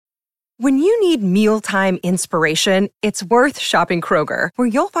When you need mealtime inspiration, it's worth shopping Kroger, where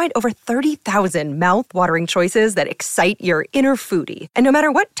you'll find over 30,000 mouth-watering choices that excite your inner foodie. And no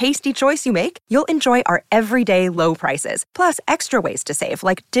matter what tasty choice you make, you'll enjoy our everyday low prices, plus extra ways to save,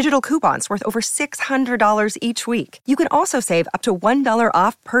 like digital coupons worth over $600 each week. You can also save up to $1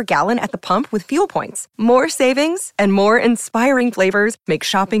 off per gallon at the pump with fuel points. More savings and more inspiring flavors make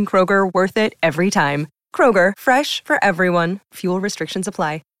shopping Kroger worth it every time. Kroger, fresh for everyone. Fuel restrictions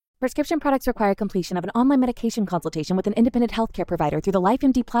apply. Prescription products require completion of an online medication consultation with an independent healthcare provider through the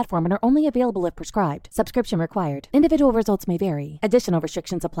LifeMD platform and are only available if prescribed. Subscription required. Individual results may vary. Additional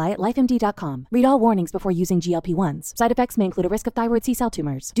restrictions apply at lifemd.com. Read all warnings before using GLP-1s. Side effects may include a risk of thyroid C-cell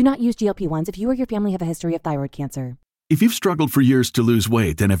tumors. Do not use GLP-1s if you or your family have a history of thyroid cancer. If you've struggled for years to lose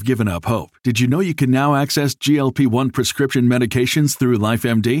weight and have given up hope, did you know you can now access GLP-1 prescription medications through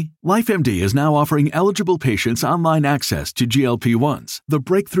LifeMD? LifeMD is now offering eligible patients online access to GLP-1s, the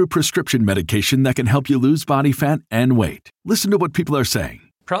breakthrough prescription medication that can help you lose body fat and weight. Listen to what people are saying.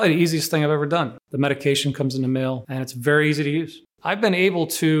 Probably the easiest thing I've ever done. The medication comes in the mail, and it's very easy to use. I've been able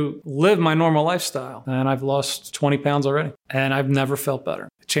to live my normal lifestyle, and I've lost 20 pounds already, and I've never felt better.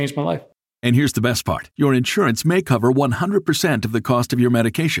 It changed my life. And here's the best part. Your insurance may cover 100% of the cost of your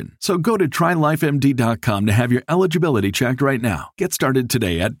medication. So go to TryLifeMD.com to have your eligibility checked right now. Get started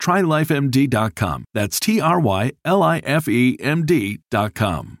today at TryLifeMD.com. That's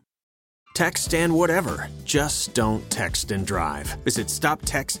TryLifeMD.com. Text and whatever. Just don't text and drive. Visit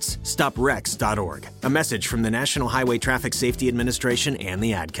StopTextsStopWrecks.org. A message from the National Highway Traffic Safety Administration and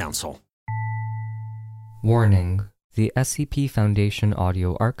the Ad Council. Warning. The SCP Foundation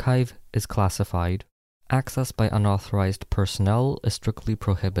audio archive is classified. Access by unauthorized personnel is strictly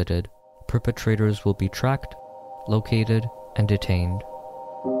prohibited. Perpetrators will be tracked, located, and detained.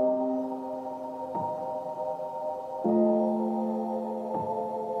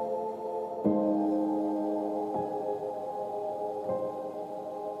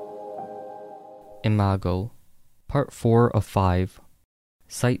 Imago, Part 4 of 5.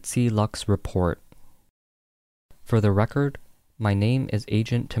 SIGHTSEE-LUX Report. For the record, my name is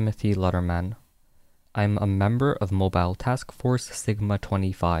Agent Timothy Letterman. I'm a member of Mobile Task Force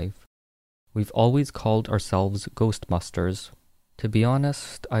Sigma-25. We've always called ourselves Ghostbusters. To be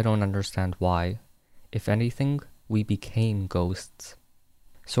honest, I don't understand why. If anything, we became ghosts.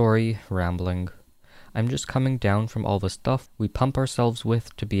 Sorry, rambling. I'm just coming down from all the stuff we pump ourselves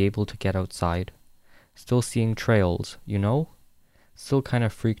with to be able to get outside. Still seeing trails, you know? Still kinda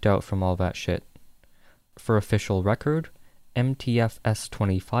freaked out from all that shit. For official record,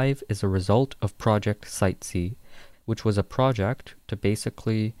 MTF-S25 is a result of Project SIGHTSEE, which was a project to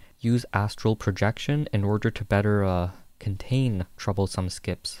basically use astral projection in order to better, contain troublesome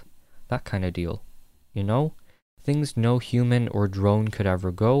skips. That kind of deal. You know? Things no human or drone could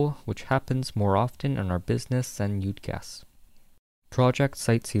ever go, which happens more often in our business than you'd guess. Project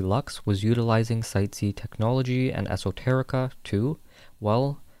SIGHTSEE-LUX was utilizing SIGHTSEE technology and esoterica to,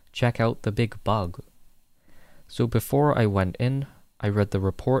 well, check out the big bug. So before I went in, I read the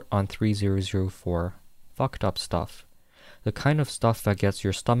report on 3004. Fucked up stuff. The kind of stuff that gets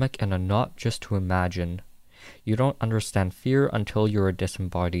your stomach in a knot just to imagine. You don't understand fear until you're a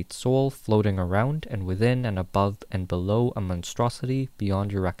disembodied soul floating around and within and above and below a monstrosity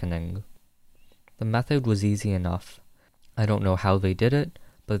beyond your reckoning. The method was easy enough. I don't know how they did it,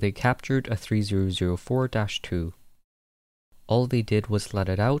 but they captured a 3004-2. All they did was let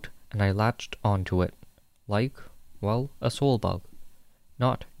it out, and I latched onto it. Like, well, a soul bug.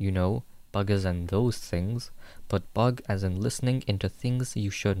 Not, you know, bug as in those things, but bug as in listening into things you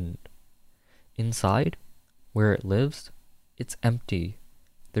shouldn't. Inside, where it lives, it's empty.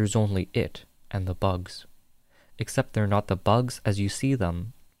 There's only it and the bugs. Except they're not the bugs as you see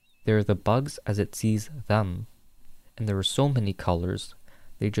them. They're the bugs as it sees them. And there are so many colors,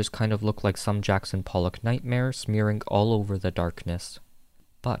 they just kind of look like some Jackson Pollock nightmare smearing all over the darkness.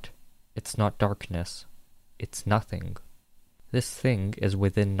 But it's not darkness. It's nothing. This thing is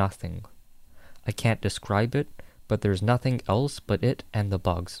within nothing. I can't describe it, but there's nothing else but it and the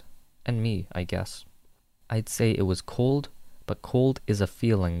bugs. And me, I guess. I'd say it was cold, but cold is a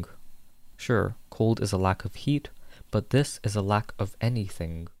feeling. Sure, cold is a lack of heat, but this is a lack of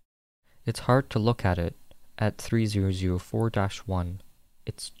anything. It's hard to look at it, at 3004-1.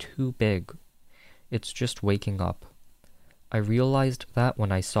 It's too big. It's just waking up. I realized that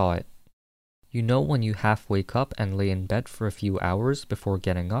when I saw it. You know when you half wake up and lay in bed for a few hours before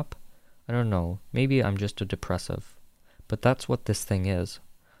getting up? I don't know, maybe I'm just a depressive. But that's what this thing is.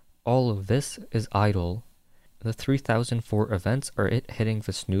 All of this is idle. The 3004 events are it hitting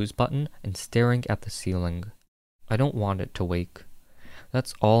the snooze button and staring at the ceiling. I don't want it to wake.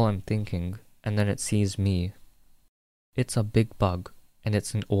 That's all I'm thinking, and then it sees me. It's a big bug, and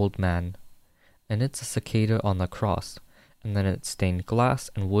it's an old man. And it's a cicada on the cross, and then it's stained glass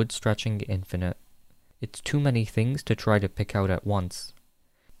and wood stretching infinite. It's too many things to try to pick out at once.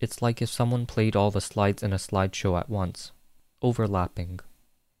 It's like if someone played all the slides in a slideshow at once, overlapping.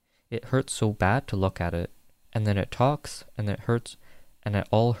 It hurts so bad to look at it, and then it talks, and it hurts, and it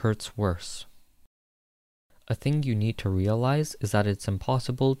all hurts worse. A thing you need to realize is that it's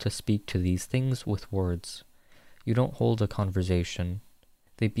impossible to speak to these things with words. You don't hold a conversation.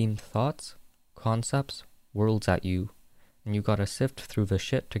 They beam thoughts, concepts, worlds at you, and you gotta sift through the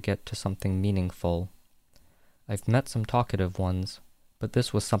shit to get to something meaningful. I've met some talkative ones, but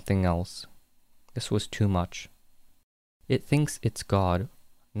this was something else. This was too much. It thinks it's God,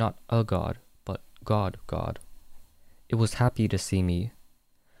 not a God, but God. It was happy to see me,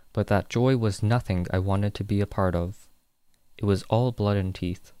 but that joy was nothing I wanted to be a part of. It was all blood and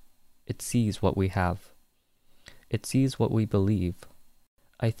teeth. It sees what we have. It sees what we believe.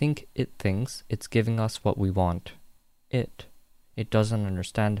 I think it thinks it's giving us what we want. It doesn't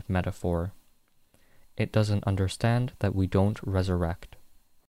understand metaphor. It doesn't understand that we don't resurrect.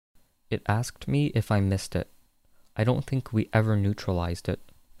 It asked me if I missed it. I don't think we ever neutralized it.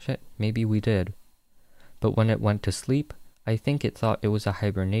 Shit, maybe we did. But when it went to sleep, I think it thought it was a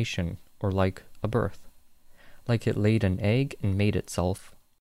hibernation, or like a birth. Like it laid an egg and made itself.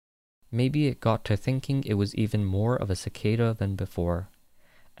 Maybe it got to thinking it was even more of a cicada than before.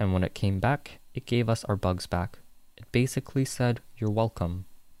 And when it came back, it gave us our bugs back. It basically said, "You're welcome."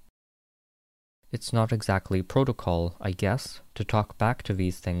 It's not exactly protocol, I guess, to talk back to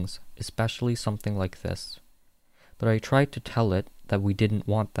these things, especially something like this. But I tried to tell it that we didn't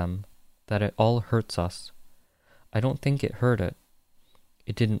want them, that it all hurts us. I don't think it heard it.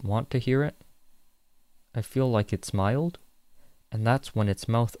 It didn't want to hear it. I feel like it smiled, and that's when its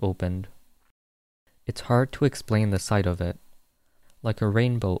mouth opened. It's hard to explain the sight of it. Like a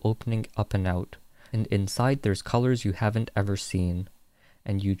rainbow opening up and out, and inside there's colors you haven't ever seen,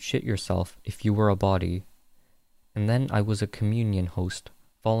 and you'd shit yourself if you were a body. And then I was a communion host,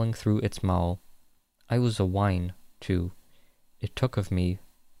 falling through its maw. I was a wine, too. It took of me,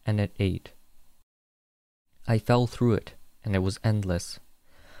 and it ate. I fell through it, and it was endless.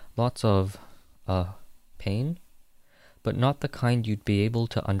 Lots of, pain? But not the kind you'd be able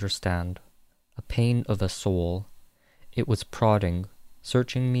to understand. A pain of a soul. It was prodding,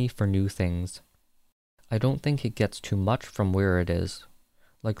 searching me for new things. I don't think it gets too much from where it is.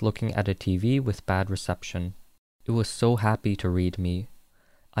 Like looking at a TV with bad reception. It was so happy to read me.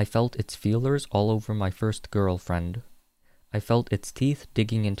 I felt its feelers all over my first girlfriend. I felt its teeth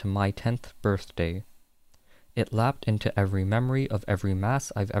digging into my 10th birthday. It lapped into every memory of every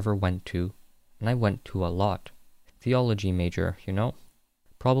mass I've ever went to, and I went to a lot. Theology major, you know?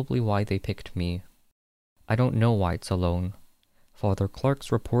 Probably why they picked me. I don't know why it's alone. Father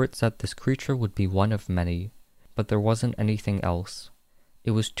Clark's report said this creature would be one of many, but there wasn't anything else.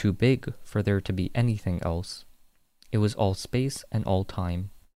 It was too big for there to be anything else. It was all space and all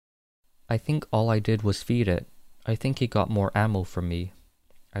time. I think all I did was feed it. I think it got more ammo from me.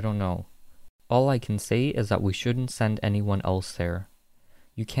 I don't know. All I can say is that we shouldn't send anyone else there.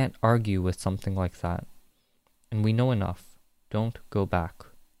 You can't argue with something like that. And we know enough. Don't go back.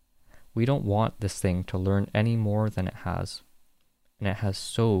 We don't want this thing to learn any more than it has. And it has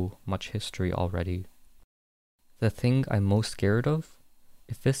so much history already. The thing I'm most scared of?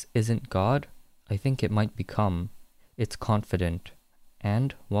 If this isn't God, I think it might become. It's confident.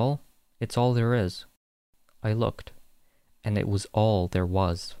 And, well, it's all there is. I looked, and it was all there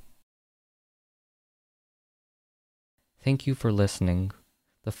was. Thank you for listening.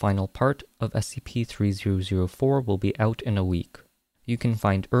 The final part of SCP-3004 will be out in a week. You can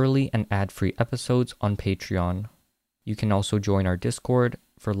find early and ad-free episodes on Patreon. You can also join our Discord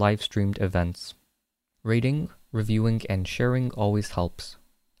for live-streamed events. Rating, reviewing, and sharing always helps.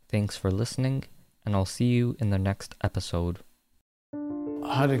 Thanks for listening, and I'll see you in the next episode.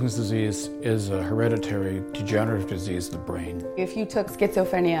 Huntington's disease is a hereditary degenerative disease of the brain. If you took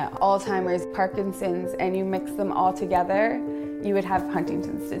schizophrenia, Alzheimer's, Parkinson's, and you mix them all together, you would have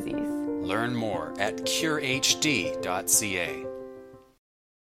Huntington's disease. Learn more at curehd.ca.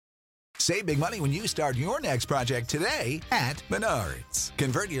 Save big money when you start your next project today at Menards.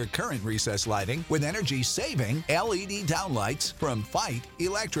 Convert your current recessed lighting with energy-saving LED downlights from Fight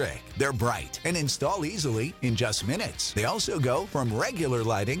Electric. They're bright and install easily in just minutes. They also go from regular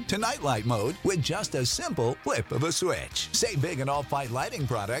lighting to nightlight mode with just a simple flip of a switch. Save big on all Fight lighting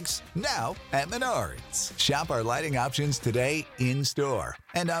products now at Menards. Shop our lighting options today in store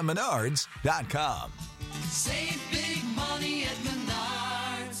and on Menards.com. Save big money at Menards.